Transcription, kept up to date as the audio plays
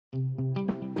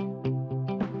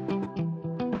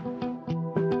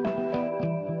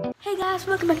guys,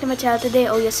 welcome back to my channel today.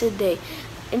 Oh yes, today.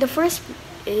 In the first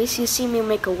is you see me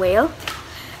make a whale.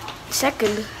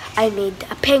 Second, I made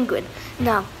a penguin.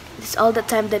 Now, it's all the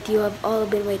time that you have all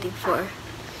been waiting for.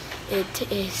 It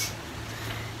is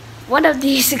one of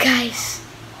these guys.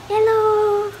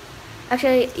 Hello.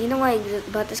 Actually, you know why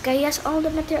about this guy? He has all the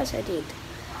materials I need.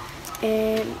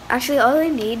 And actually, all I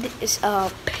need is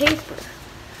a paper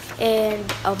and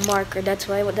a marker. That's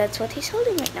what he's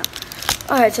holding right now.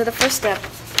 Alright, so the first step,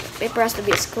 paper has to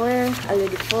be a square. I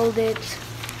already fold it.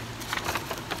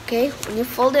 Okay, when you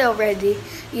fold it already,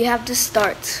 you have to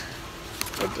start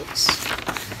with this.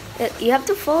 You have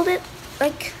to fold it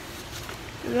like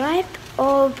right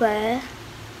over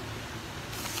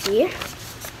here.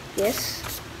 Yes.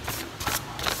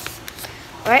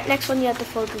 Alright, next one you have to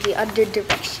fold to the other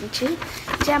direction too.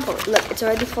 Example, look, it's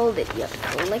already folded. You have to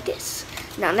fold like this.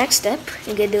 Now, next step,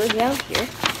 you're gonna do it down here.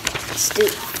 Let's do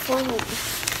fold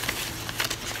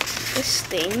this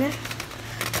thing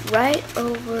right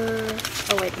over.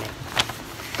 Oh wait a minute.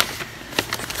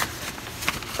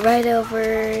 Right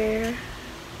over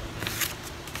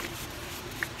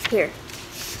here.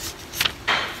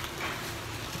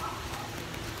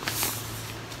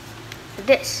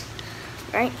 This,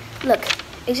 right? Look,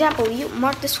 example, you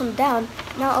mark this one down.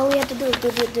 Now all we have to do is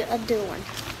do the other one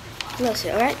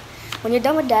closer. All right? When you're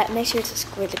done with that, make sure it's a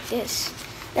square like this.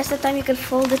 That's the time you can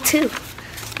fold it too,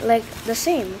 like the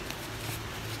same.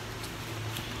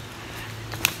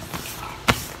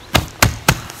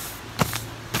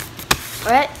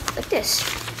 Alright, like this.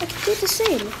 I can do the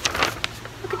same.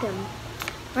 Look at them.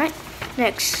 Right?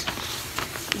 Next,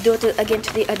 do it again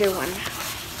to the other one.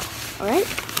 Alright?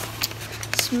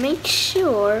 Let's make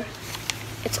sure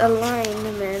its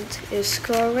alignment is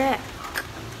correct.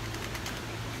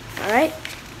 Alright?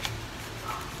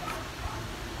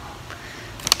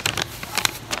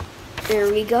 There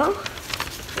we go.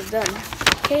 We're done.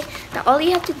 Okay, now all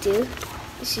you have to do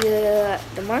is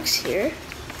the marks here.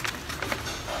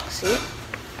 See?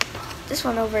 This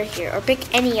one over here, or pick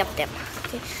any of them.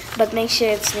 Okay, but make sure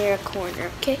it's near a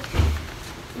corner. Okay.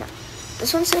 Now,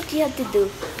 this one's what you have to do.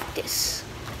 This.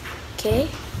 Okay.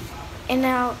 And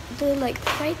now do like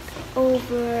right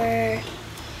over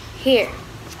here,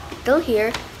 till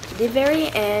here, to the very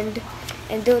end,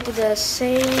 and do it to the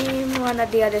same one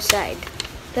at the other side.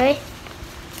 Okay.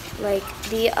 Like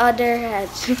the other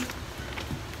hat.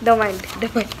 don't mind.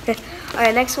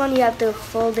 Alright, next one you have to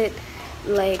fold it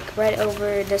like right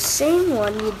over the same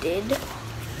one you did.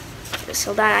 Just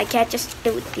hold on, I can't just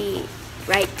do it the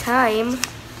right time.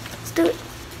 Let's do it.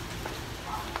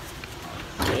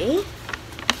 Okay.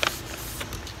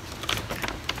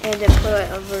 And then put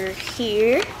it over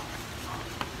here.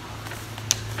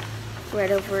 Right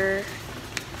over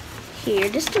here,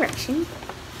 this direction.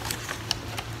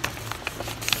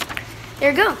 There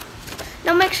you go.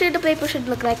 Now make sure the paper should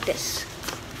look like this.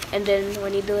 And then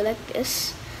when you do it like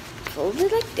this, fold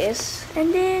it like this,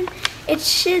 and then it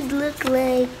should look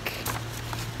like.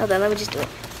 Hold on, let me just do it.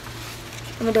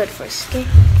 Let me do it first, okay?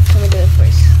 Let me do it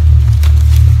first.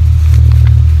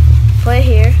 Put it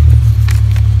here,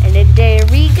 and then there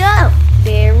we go.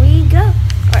 There we go.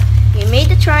 Alright, you made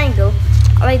the triangle.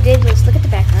 All I did was look at the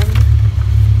background,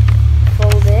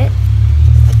 fold it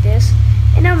like this,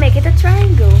 and now make it a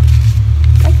triangle.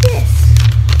 Like this.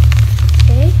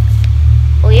 Okay?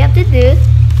 All you have to do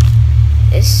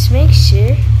is make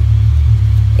sure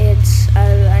it's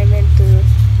alignment to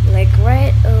like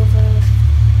right over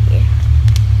here.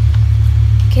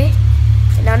 Okay?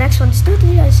 And now next one is do to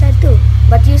the other side too.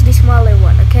 But use the smaller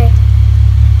one, okay?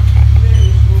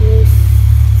 This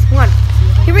one.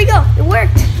 Here we go. It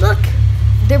worked. Look.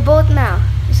 They're both now.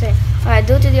 Alright,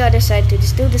 do to the other side too.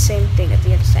 Just do the same thing at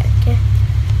the other side, okay?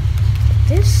 Like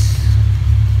this.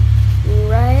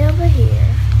 Right over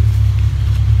here.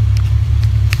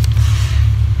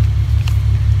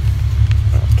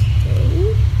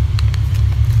 Okay.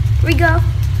 Here we go.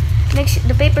 Next,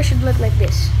 the paper should look like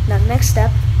this. Now, next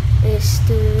step is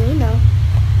to,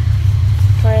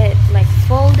 try it, like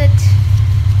fold it,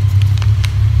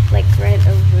 like right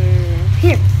over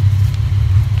here.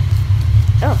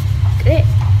 Oh, great.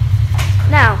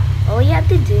 Now, all you have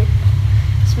to do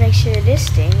is make sure this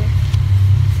thing,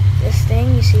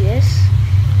 you see this?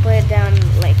 Put it down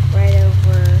like right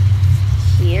over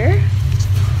here.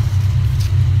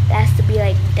 That has to be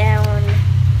like down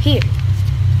here.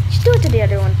 Just do it to the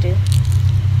other one too.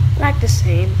 Like the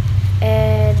same.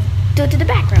 And do it to the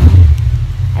background.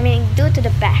 I mean, do it to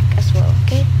the back as well,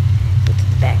 okay? Do it to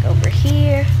the back over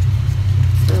here.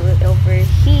 Do it over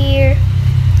here.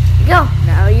 Go.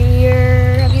 Now you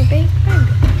have your big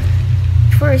triangle.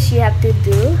 First, you have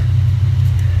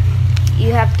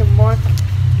to mark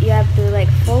you have to like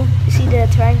fold. See the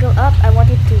triangle up? I want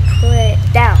you to put it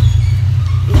down.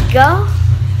 There you go.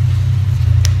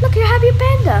 Look, you have your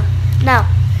panda. Now,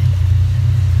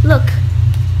 look.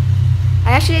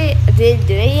 I actually didn't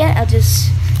do it yet. I'll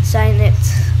just sign it.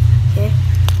 Okay.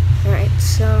 Alright,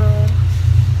 so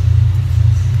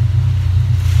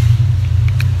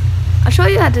I'll show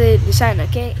you how to design,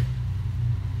 okay?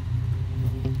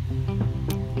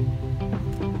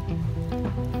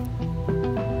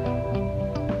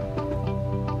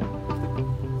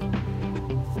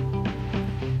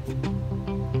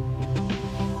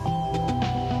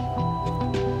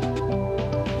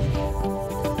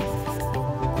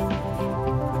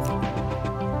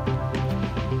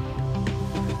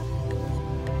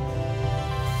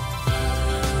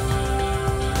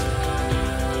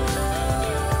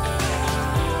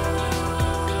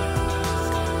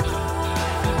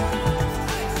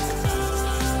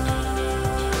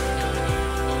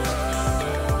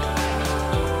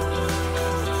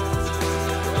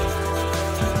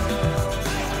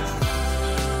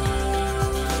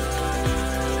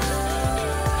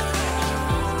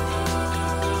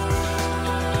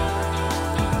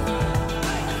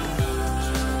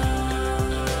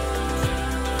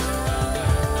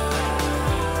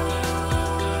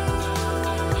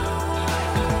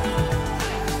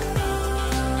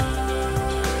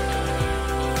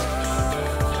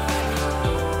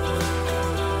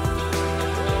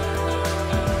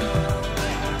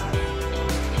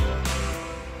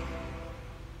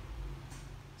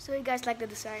 So you guys like the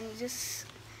design, just,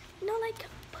 you know, like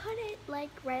put it like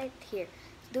right here.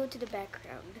 Do it to the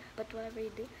background, but whatever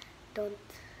you do,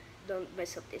 don't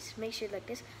mess up this. Make sure like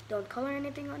this, don't color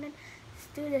anything on it.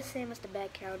 Just do the same as the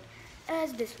background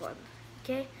as this one,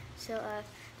 okay? So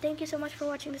thank you so much for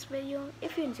watching this video.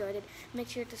 If you enjoyed it, make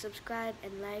sure to subscribe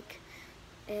and like,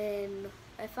 and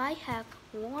if I have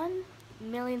 1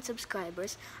 million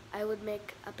subscribers, I would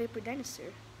make a paper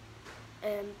dinosaur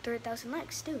and 30,000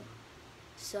 likes too.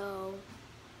 So,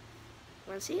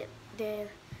 want to see it? Then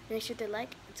make sure to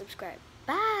like and subscribe.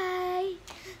 Bye!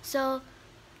 So,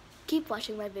 keep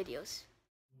watching my videos.